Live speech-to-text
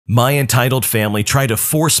My entitled family tried to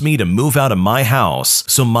force me to move out of my house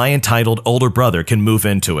so my entitled older brother can move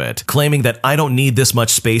into it, claiming that I don't need this much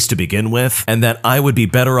space to begin with and that I would be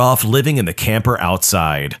better off living in the camper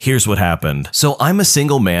outside. Here's what happened. So I'm a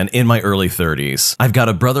single man in my early 30s. I've got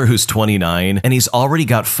a brother who's 29 and he's already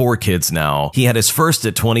got 4 kids now. He had his first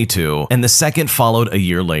at 22 and the second followed a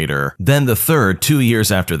year later, then the third 2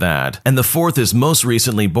 years after that, and the fourth is most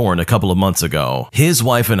recently born a couple of months ago. His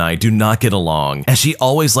wife and I do not get along, as she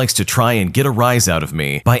always likes to try and get a rise out of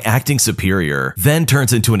me by acting superior, then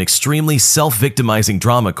turns into an extremely self-victimizing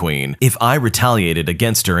drama queen if I retaliated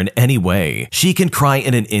against her in any way. She can cry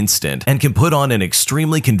in an instant and can put on an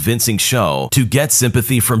extremely convincing show to get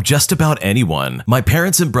sympathy from just about anyone. My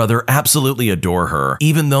parents and brother absolutely adore her,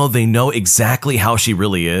 even though they know exactly how she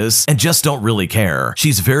really is and just don't really care.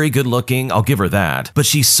 She's very good looking, I'll give her that, but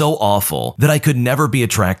she's so awful that I could never be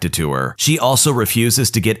attracted to her. She also refuses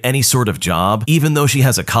to get any sort of job, even though she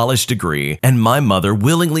has a college degree, and my mother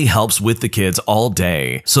willingly helps with the kids all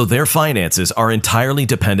day, so their finances are entirely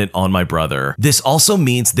dependent on my brother. This also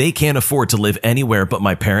means they can't afford to live anywhere but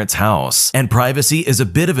my parents' house, and privacy is a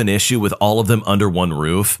bit of an issue with all of them under one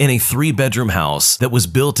roof in a 3-bedroom house that was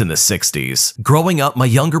built in the 60s. Growing up, my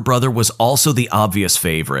younger brother was also the obvious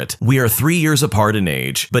favorite. We are 3 years apart in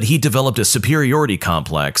age, but he developed a superiority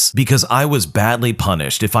complex because I was badly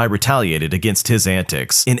punished if I retaliated against his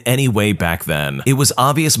antics in any way back then. It was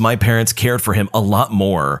obvious my parents cared for him a lot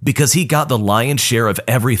more because he got the lion's share of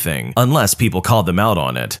everything, unless people called them out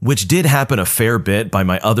on it, which did happen a fair bit by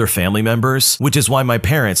my other family members, which is why my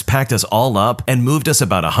parents packed us all up and moved us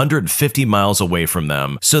about 150 miles away from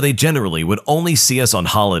them, so they generally would only see us on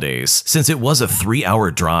holidays, since it was a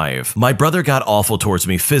 3-hour drive. My brother got awful towards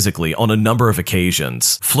me physically on a number of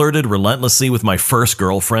occasions, flirted relentlessly with my first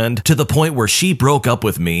girlfriend to the point where she broke up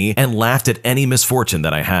with me and laughed at any misfortune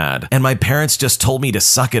that I had, and my parents just told me to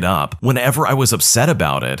suck it up whenever I was upset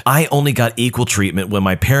about it. I only got equal treatment when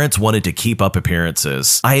my parents wanted to keep up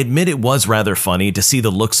appearances. I admit it was rather funny to see the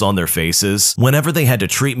looks on their faces whenever they had to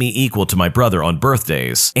treat me equal to my brother on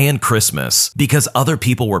birthdays and Christmas, because other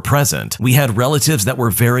people were present. We had relatives that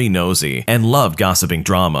were very nosy and loved gossiping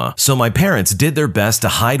drama, so my parents did their best to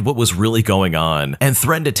hide what was really going on and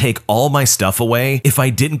threatened to take all my stuff away if I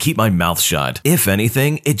didn't keep my mouth shut. If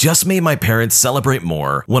anything, it just made my parents celebrate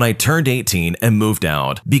more when I turned 18 and moved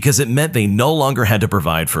out, because it meant they no longer had to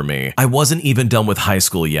provide for me. I wasn't even done with high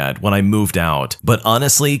school yet when I moved out, but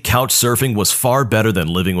honestly, couch surfing was far better than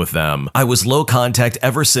living with them. I was low contact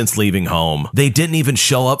ever since leaving home. They didn't even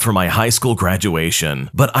show up for my high school graduation,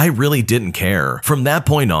 but I really didn't care. From that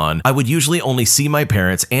point on, I would usually only see my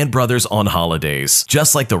parents and brothers on holidays,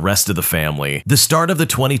 just like the rest of the family. The start of the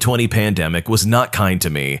 2020 pandemic was not kind to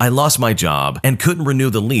me. I lost my job and couldn't renew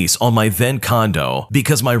the lease on my then condo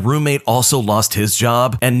because my roommate also lost his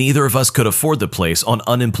job and neither of us could afford the place on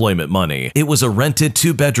unemployment money. It was a rented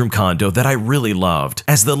 2-bedroom condo that I really loved.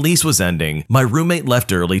 As the lease was ending, my roommate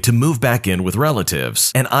left early to move back in with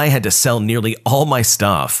relatives, and I had to sell nearly all my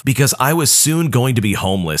stuff because I was soon going to be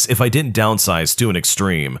homeless if I didn't downsize to an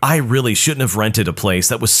extreme. I really shouldn't have rented a place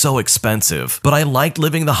that was so expensive, but I liked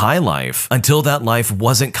living the high life until that life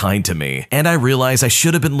wasn't kind to me, and I realized I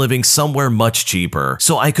should have been living somewhere much cheaper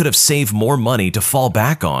so I could have saved more money to fall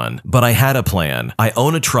back on. But I had a plan. I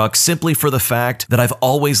own a truck simply for the fact that I've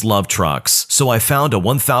always loved trucks, so I found a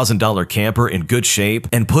 $1,000 camper in good shape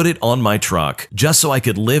and put it on my truck just so I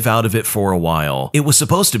could live out of it for a while. It was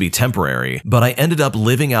supposed to be temporary, but I ended up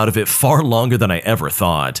living out of it far longer than I ever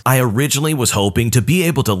thought. I originally was hoping to be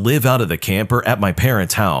able to live out of the camper at my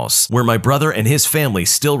parents' house, where my brother and his family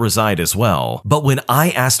still reside as well. But when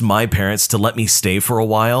I asked my parents to let me stay for a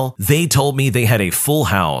while, they told me they had a full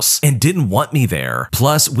house and didn't want me there.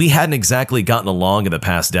 Plus, we hadn't exactly gotten along in the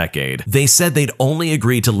past decade. They said they'd only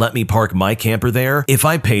agree to let me park my camper there if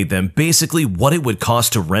I paid them basically what it would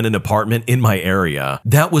cost to rent an apartment in my area.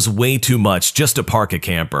 That was way too much just to park a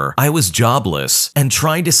camper. I was jobless and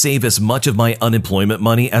trying to save as much of my unemployment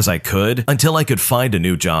money as I could until I could find a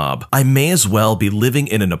new job. I may as well be living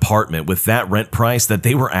in an apartment with that rent price that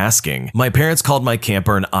they were asking. My parents called my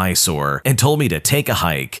camper an eyesore and told me to take a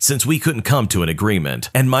hike since we couldn't come to an agreement.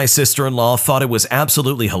 And my sister-in-law thought it was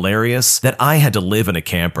absolutely hilarious that I had to live in a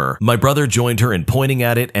camper. My brother joined her in pointing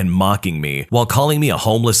at it and mocking me while calling me a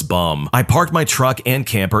homeless bum. I parked my truck and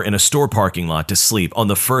camper in a store parking lot to sleep on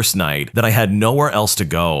the first night that I had nowhere else to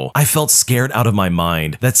go. I felt scared out of my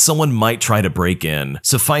mind that someone might try to break in.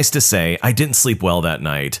 Suffice to say, I didn't sleep well that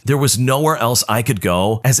night. There was nowhere else I could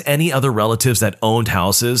go, as any other relatives that owned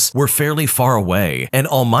houses were fairly far away, and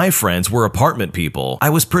all my friends were apartment people. I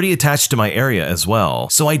was pretty attached to my area as well,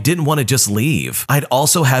 so I didn't want to just leave. I'd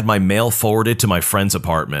also had my mail forwarded to my friend's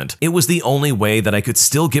apartment. It was the only way that I could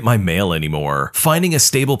still get my mail anymore. Finding a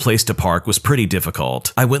stable place to park was pretty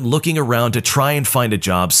difficult. I went looking around to try and find a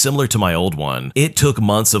job similar to my old one. It took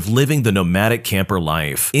months of living the nomadic camper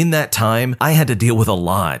life. In that time, I had to deal with a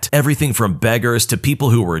lot. Everything from beggars to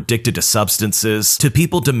people who were addicted to substances to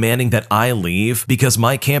people demanding that I leave because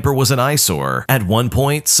my camper was an eyesore. At one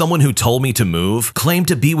point, someone who told me to move claimed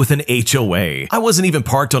to be with an HOA. I wasn't even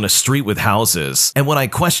parked on a street with houses. And when I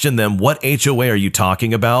questioned them, what HOA are you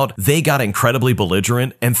talking about? They got incredibly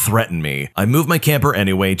belligerent and threatened me. I moved my camper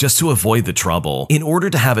anyway just to avoid the trouble. In order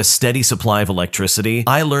to have a steady supply of electricity,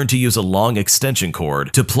 I learned to use a long extension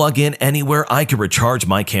cord to plug in anywhere I could recharge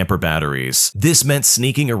my camper batteries. This meant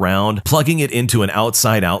sneaking around, plugging it into an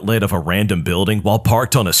outside outlet of a random building while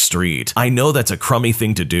parked on a street. I know that's a crummy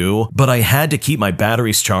thing to do, but I had to keep my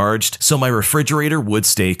batteries charged so my refrigerator would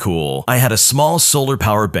stay cool. I had a small solar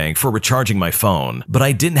power bank for recharging my phone, but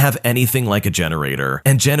I didn't have anything like a generator,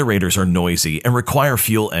 and generators are noisy and require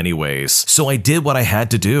fuel anyways, so I did what I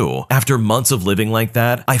had to do. After months of living like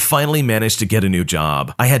that, I finally managed to get a new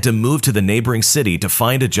job. I had to move to the neighboring city to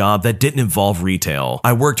find a job that didn't involve retail.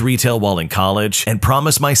 I worked retail while in college and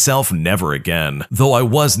promised myself never again, though I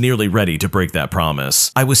was nearly ready to break that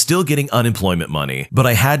promise. I was still getting unemployment money, but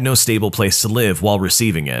I had no stable place to live while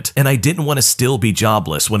receiving it, and I didn't want to still be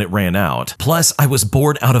jobless when it ran out. Plus, I was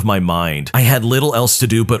bored out of my mind. I had little else to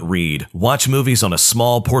do but read, watch movies on a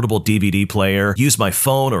small portable DVD player, use my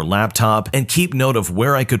phone or laptop, and keep note of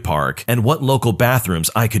where I could park and what local bathrooms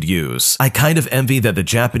I could use. I kind of envy that the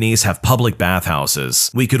Japanese have public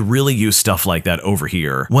bathhouses. We could really use stuff like that over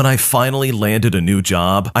here. When I finally landed a new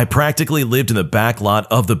job, I practically lived in the back lot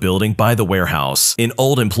of the building by the warehouse, in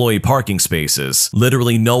old employee parking spaces.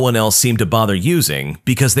 Literally no one else seemed to bother using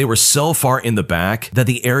because they were so far in the back that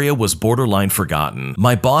the area was borderline forgotten.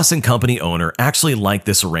 My boss and company owner actually liked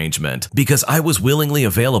this arrangement because I was willingly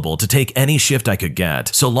available to take any shift I could get,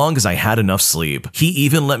 so long as I had enough sleep. He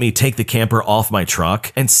even let me take the camper off my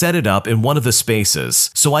truck and set it up in one of the spaces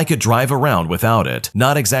so I could drive around without it.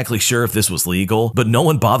 Not exactly sure if this was legal, but no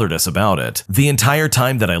one bothered us about it. The entire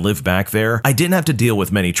time that I lived back there, I didn't have to deal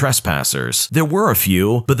with many trespassers. There were a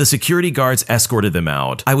few, but the security guards escorted them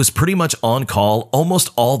out. I was pretty much on call almost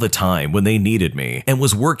all the time when they needed me and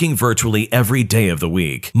was working virtually every day of the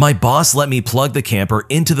week. My boss let me plug the camper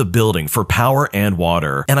into the building for power and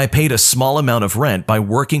water, and I paid a small amount of rent by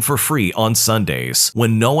working for free on Sundays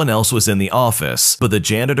when no one else was in the office but the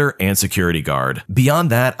janitor and security guard. Beyond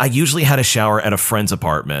that, I usually had a shower at a friend's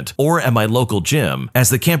apartment or at my local gym, as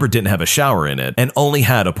the camper didn't have a shower in it and only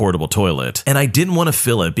had a portable toilet, and I didn't want to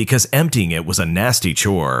fill it because emptying it was a nasty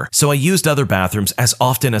chore, so I used other bathrooms as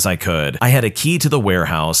often as I could. I had a key to the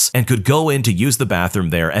warehouse and could go in to use the bathroom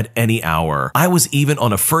there at any hour. I was even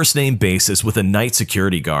on a first-name basis with a night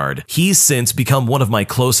security guard. He's since become one of my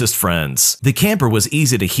closest friends. The camper was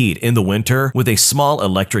easy to heat in the winter with a small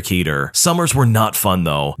electric heater. Summers were not fun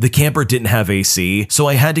though. The camper didn't have AC, so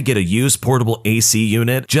I had to get a used portable AC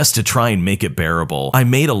unit just to try and make it bearable. I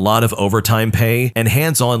made a lot of overtime pay and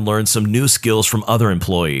hands-on learned some new skills from other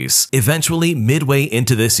employees. Eventually, midway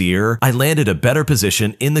into this year, I landed a better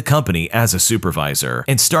position in the company as a supervisor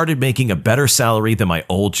and started making a better salary than my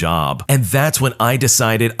old job. And that's when I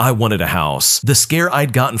decided I wanted a house. The scare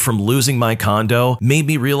I'd gotten from losing my condo made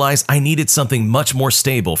me realize I needed something much more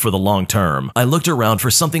stable for the long term. I looked around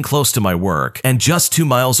for something close to my work and just 2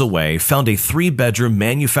 miles away found a 3-bedroom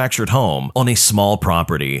manufactured home on a small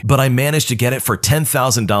property, but I managed to get it for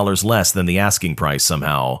 $10,000 less than the asking price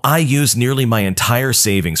somehow. I used nearly my entire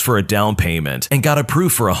savings for a down payment and got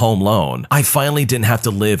approved for a home loan. I finally didn't have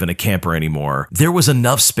to live in a camper anymore. There was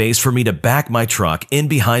enough space for me to back my truck in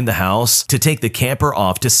behind the house to take the camper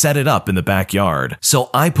off to set it up in the backyard. So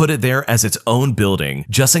I put it there as its own building,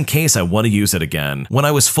 just in case I want to use it again. When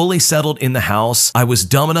I was fully settled in the house, I was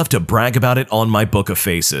dumb enough to brag about it on my book of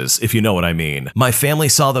faces, if you know what I mean. My family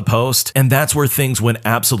saw the post, and that's where things went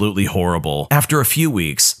absolutely horrible. After a few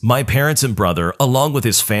weeks, my parents and brother, along with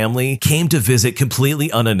his family, came to visit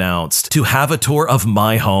completely unannounced to have a tour of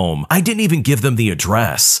my home. I didn't even give them the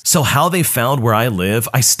address, so how they found where I live,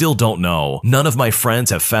 I still don't know. None of my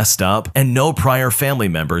friends have fessed up, and no prior family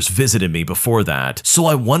members visited me before that, so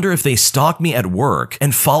I wonder if they stalked me at work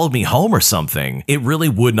and followed me home or something. It really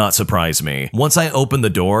would not surprise me. Once I opened the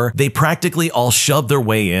door, they practically all shoved their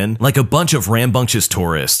way in like a bunch of rambunctious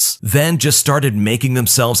tourists, then just started making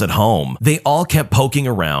themselves at home. They all kept poking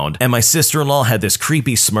around, and my sister-in-law had this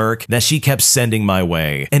creepy smirk that she kept sending my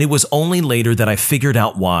way, and it was only later that I figured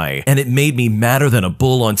out why, and it made me madder than a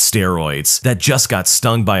bull on steroids that just got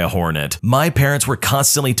stung by a hornet. My parents were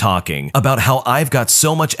constantly talking about how I've got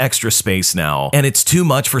so much extra space now, and it's too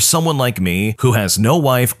much much for someone like me who has no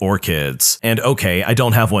wife or kids. And okay, I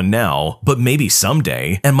don't have one now, but maybe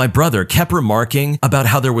someday. And my brother kept remarking about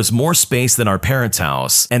how there was more space than our parents'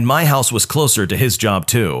 house, and my house was closer to his job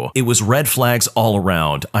too. It was red flags all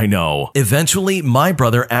around, I know. Eventually, my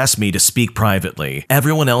brother asked me to speak privately.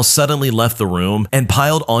 Everyone else suddenly left the room and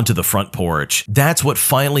piled onto the front porch. That's what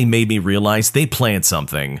finally made me realize they planned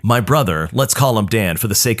something. My brother, let's call him Dan for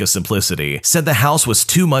the sake of simplicity, said the house was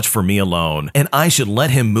too much for me alone, and I should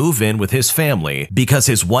let him move in with his family because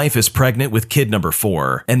his wife is pregnant with kid number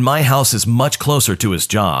 4, and my house is much closer to his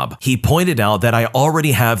job. He pointed out that I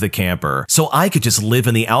already have the camper, so I could just live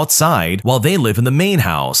in the outside while they live in the main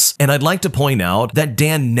house. And I'd like to point out that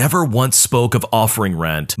Dan never once spoke of offering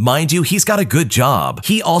rent. Mind you, he's got a good job.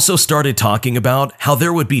 He also started talking about how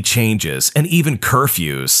there would be changes and even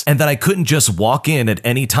curfews, and that I couldn't just walk in at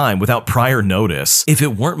any time without prior notice. If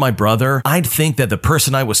it weren't my brother, I'd think that the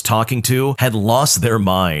person I was talking to had lost their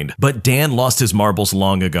mind. But Dan lost his marbles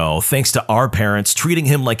long ago, thanks to our parents treating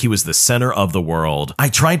him like he was the center of the world. I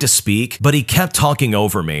tried to speak, but he kept talking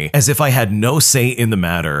over me as if I had no say in the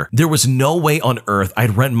matter. There was no way on earth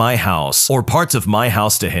I'd rent my house or parts of my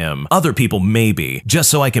house to him. Other people maybe, just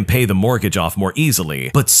so I can pay the mortgage off more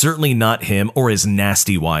easily, but certainly not him or his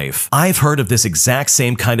nasty wife. I've heard of this exact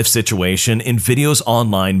same kind of situation in videos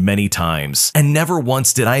online many times, and never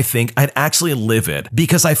once did I think I'd actually live it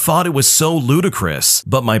because I thought it was so ludicrous.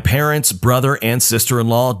 But my parents, brother, and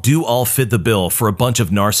sister-in-law do all fit the bill for a bunch of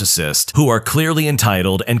narcissists who are clearly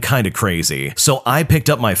entitled and kinda crazy. So I picked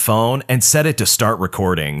up my phone and set it to start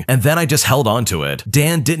recording, and then I just held on to it.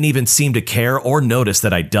 Dan didn't even seem to care or notice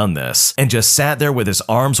that I'd done this, and just sat there with his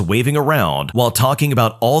arms waving around while talking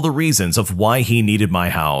about all the reasons of why he needed my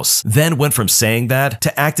house. Then went from saying that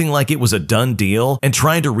to acting like it was a done deal and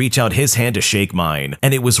trying to reach out his hand to shake mine.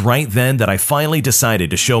 And it was right then that I finally decided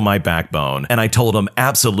to show my backbone, and I told him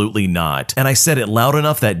absolutely not. And I said it loud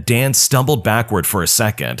enough that Dan stumbled backward for a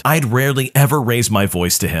second. I'd rarely ever raised my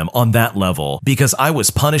voice to him on that level because I was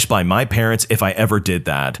punished by my parents if I ever did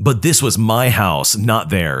that. But this was my house, not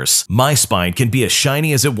theirs. My spine can be as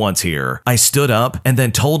shiny as it wants here. I stood up and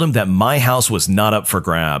then told him that my house was not up for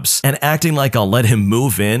grabs, and acting like I'll let him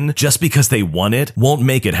move in just because they want it won't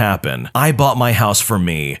make it happen. I bought my house for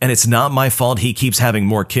me, and it's not my fault he keeps having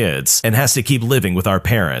more kids and has to keep living with our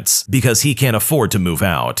parents because he can't afford to move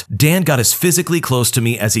out. Dan got as physically close to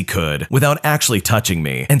me as he could without actually touching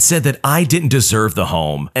me and said that I didn't deserve the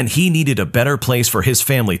home and he needed a better place for his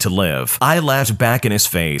family to live. I laughed back in his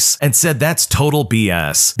face and said that's total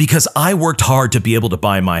BS because I worked hard to be able to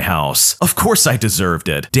buy my house. Of course I deserved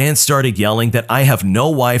it. Dan started yelling that I have no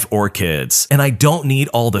wife or kids and I don't need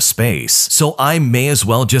all the space, so I may as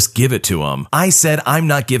well just give it to him. I said I'm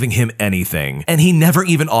not giving him anything, and he never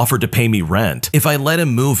even offered to pay me rent. If I let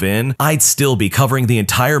him move in, I'd still be covering the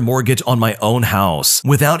entire mortgage on my own house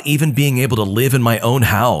without even being able to live in my own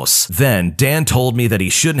house. Then Dan told me that he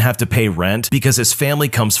shouldn't have to pay rent because his family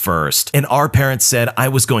comes first, and our parents said I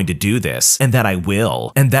was going to do this and that I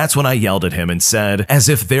will. And that's when I yelled at him and said, as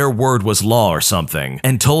if their word was law or something,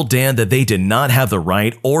 and told Dan that they did not have the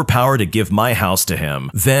right or power to give my house to him.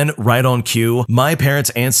 Then, right on cue, my parents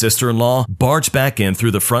and sister-in-law barged back in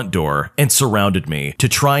through the front door and surrounded me to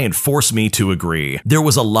try and force me to agree. There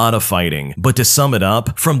was a lot of fighting, but to sum it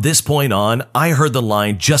up, from this point on, I heard the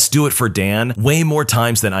line, "Just do it for Dan," way more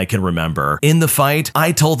times than I can remember. In the fight,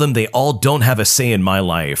 I told them they all don't have a say in my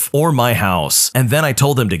life or my house, and then I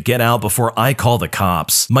told them to get out before I call the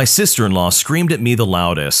cops. My sister-in-law screamed at me the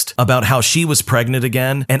loudest about how she was pregnant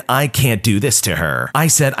again and I can't do this to her. I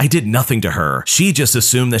said I did nothing to her. She just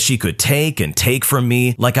assumed that she could take and take from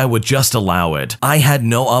me like I would just allow it. I had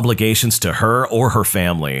no obligations to her or her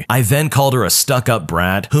family. I then called her a stuck-up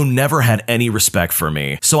brat who never had any respect for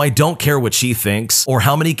me, so I don't care what she thinks or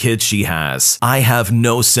how many kids she has. I have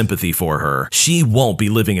no sympathy for her. She won't be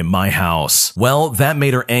living in my house. Well, that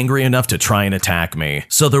made her angry enough to try and attack me.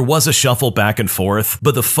 So there was a shuffle back and forth,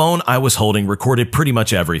 but the phone I was holding recorded pretty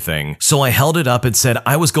much everything. So I held it up and said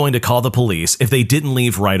I was going to call the police if they didn't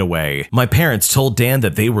leave right away. My parents told Dan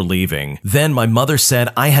that they were leaving. Then my mother said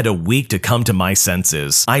I had a week to come to my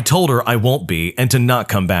senses. I told her I won't be and to not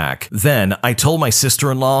come back. Then I told my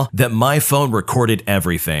sister-in-law that my phone recorded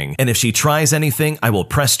everything, and if she tries anything, I will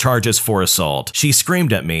press charges for assault. She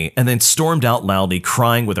screamed at me and then stormed out loudly,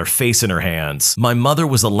 crying with her face in her hands. My mother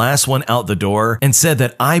was the last one out the door and said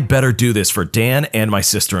that I better do this for Dan and my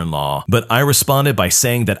sister-in-law, but I responded by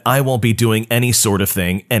saying that I won't be doing any sort of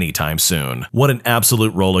thing anytime soon. What an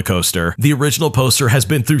absolute roller coaster. The original poster has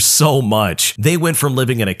been through so much. They went from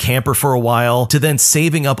living in a camper for a while to then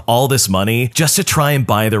saving up all this money just to try and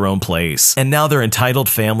buy their own place, and now their entitled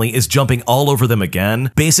family is jumping all over them again,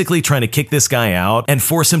 basically trying to kick this guy out and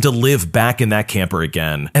force him to live back in that camper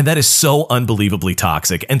again. And that is so unbelievably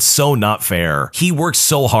toxic and so not fair. He worked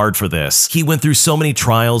so hard for this. He went through so many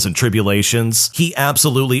trials and tribulations. He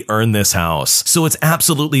absolutely earned this house. So it's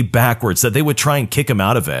absolutely backwards that they would try and kick him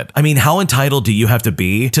out of it. I mean, how entitled do you have to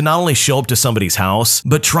be to not only show up to somebody's house,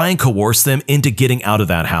 but try and coerce them into getting out of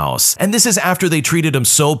that house? And this is after they treated him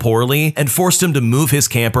so poorly and forced him to move his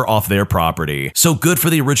camper off their property. So good for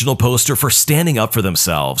the original poster for standing up for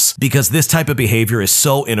themselves, because this type of behavior is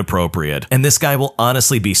so inappropriate, and this guy will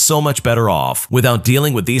honestly be so much better off without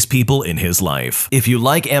dealing with these people in his life. If you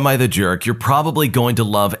like Am I the Jerk, you're probably going to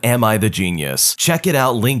love Am I the Genius? Check it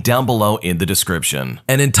out, link down below in the description.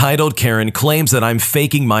 An entitled Karen claims that I'm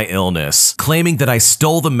faking my illness, claiming that I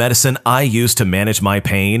stole the medicine I used to manage my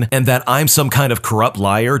pain and that I'm some kind of corrupt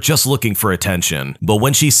liar just looking for attention. But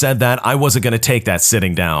when she said that, I wasn't going to take that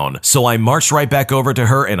sitting down. So I marched right back over to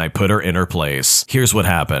her and I put her in her place. Here's what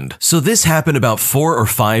happened. So this happened about 4 or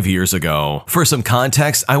 5 years ago. For some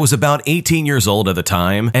context, I was about 18 years old at the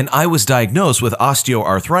time, and I was diagnosed with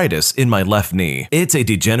osteoarthritis in my left knee. It's a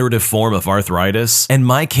degenerative form of arthritis, and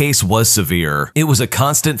my case was severe. It was a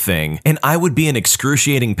constant thing, and I would be in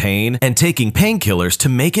excruciating pain and taking painkillers to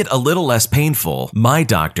make it a little less painful. My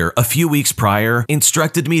doctor, a few weeks prior,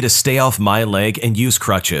 instructed me to stay off my leg and use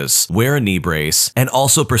crutches, wear a knee brace, and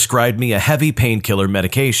also prescribed me a heavy painkiller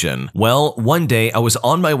medication. Well, one day I was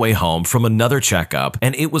on my way home from another checkup,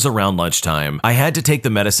 and it was around lunchtime. I had to take the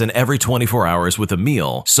medicine every 24 hours with a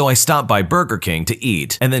meal, so I stopped by Burger King to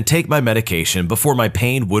eat and then take my medication before my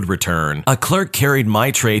pain would return. A clerk carried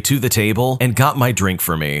my tray to the table and got my drink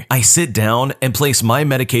for me. I sit down and place my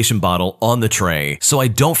medication bottle on the tray so I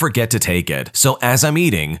don't forget to take it. So as I'm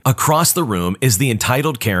eating, across the room is the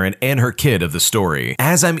entitled Karen and her kid of the story.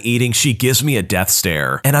 As I'm eating, she gives me a death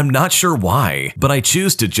stare, and I'm not sure why, but I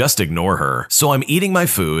choose to just ignore her. So I'm eating my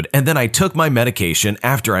food, and then I took my medication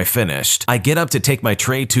after I finished. I get up to take my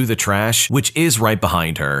tray to the trash, which is right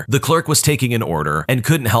behind her. The clerk was taking an order and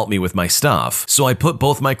couldn't help me with my stuff, so I put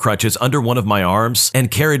both my crutches under one of my arms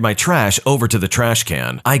and carried my trash over to the trash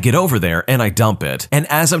can. I get over there and I dump it, and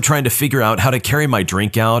as I'm trying to figure out how to carry my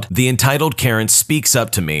drink out, the entitled Karen speaks up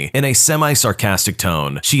to me in a semi-sarcastic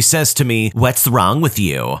tone. She says to me, "What's wrong with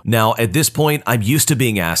you?" Now, at this point, I'm used to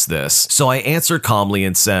being asked this, so I answered calmly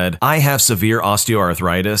and said, "I have severe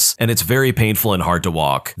osteoarthritis, and it's very painful and hard to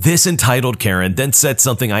walk." This entitled Karen then said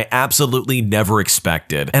something I absolutely never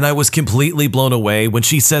expected, and I was completely blown away when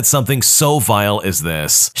she said something so vile as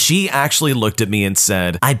this. She actually looked at me and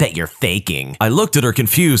said, "I bet you're faking." I looked at her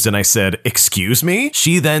confused and I said, "Excuse me?"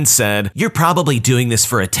 She then said, "You're probably doing this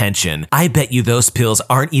for attention. I bet you those pills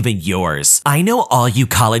aren't even yours. I know all you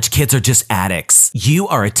college kids are just addicts. You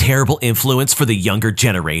are a terrible influence for the younger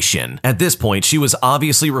generation." At this point, she was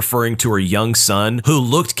obviously referring to her young son, who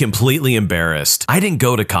looked completely embarrassed. I didn't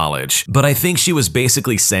go to college, but I think she was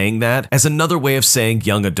basically saying that as another way of saying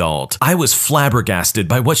young adult. I was flabbergasted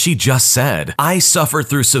by what she just said. I suffered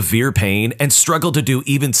through severe pain and struggled to do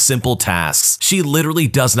even simple tasks. She literally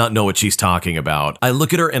does not know what she's talking about. I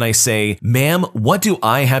look at her and I say, "Ma'am, what do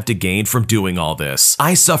I have to gain from doing all this?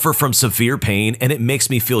 I suffer from severe pain and it makes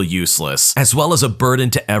me feel useless, as well as a burden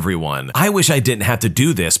to everyone. I wish I didn't have to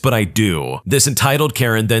do this, but I do." This entitled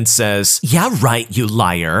Karen then says, "Yeah, right, you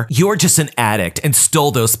liar. You're just an addict and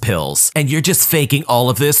stole those pills, and you're just faking all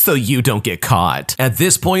of this so you don't get caught." At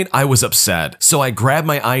this point, I was upset, so I grabbed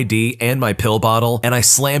my ID and my pill bottle and I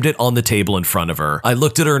slammed it on the table in front of her. I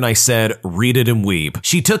looked at her and I said, "Read it and weep."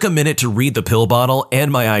 She took a minute to read the pill bottle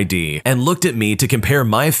and my ID and looked at me to compare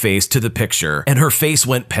my face to the picture, and her face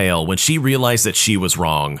went pale when she realized that she was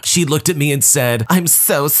wrong. She looked at me and said, "I'm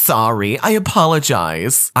so sorry. I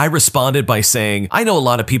apologize." I responded by saying, "I know a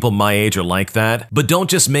lot of people my age are like that, but don't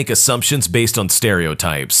just make assumptions based on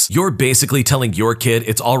stereotypes. You're basically telling your kid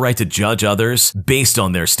it's alright to judge others based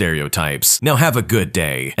on their stereotypes. Now have a good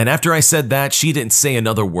day." And after I said that, she didn't say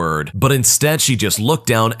another word, but instead she just looked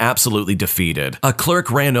down absolutely defeated. A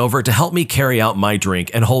clerk ran over to help me carry out my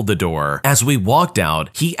drink and hold the door. As we walked out,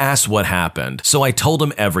 he asked what happened, so I told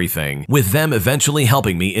him everything, with them eventually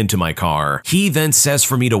helping me into my car. He then says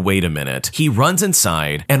for me to wait a minute. He runs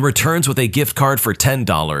inside and returns with a gift card for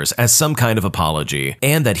 $10 as some kind of apology,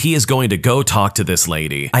 and that he is going to go talk to this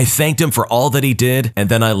lady. I thanked him for all that he did, and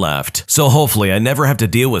then I left. So hopefully I never have to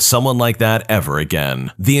deal with someone like that ever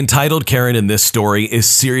again. The entitled Karen in this story is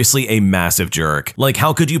seriously a massive jerk. Like,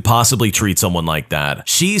 how could you possibly treat someone like that?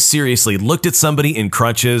 She seriously looked at somebody in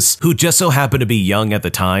crutches who just so happened to be young at the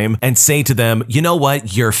time and say to them, "You know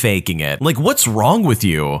what? You're faking it." Like, what's wrong with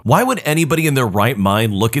you? Why would anybody in their right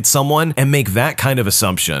mind look at someone and make that kind of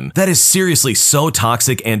assumption? That is seriously so toxic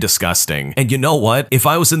toxic and disgusting. And you know what? If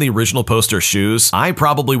I was in the original poster's shoes, I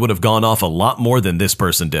probably would have gone off a lot more than this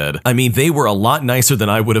person did. I mean, they were a lot nicer than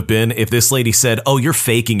I would have been if this lady said, "Oh, you're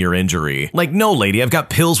faking your injury." Like, no lady, I've got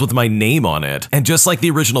pills with my name on it. And just like the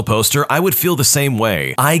original poster, I would feel the same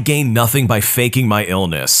way. I gain nothing by faking my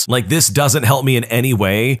illness. Like, this doesn't help me in any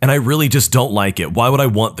way, and I really just don't like it. Why would I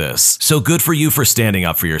want this? So good for you for standing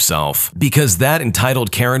up for yourself. Because that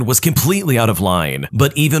entitled Karen was completely out of line.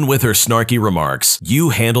 But even with her snarky remarks, you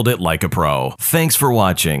handled it like a pro. Thanks for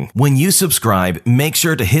watching. When you subscribe, make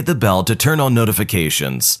sure to hit the bell to turn on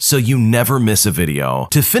notifications so you never miss a video.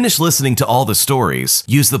 To finish listening to all the stories,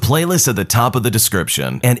 use the playlist at the top of the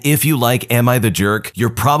description. And if you like Am I the Jerk, you're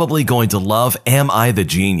probably going to love Am I the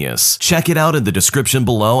Genius. Check it out in the description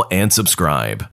below and subscribe.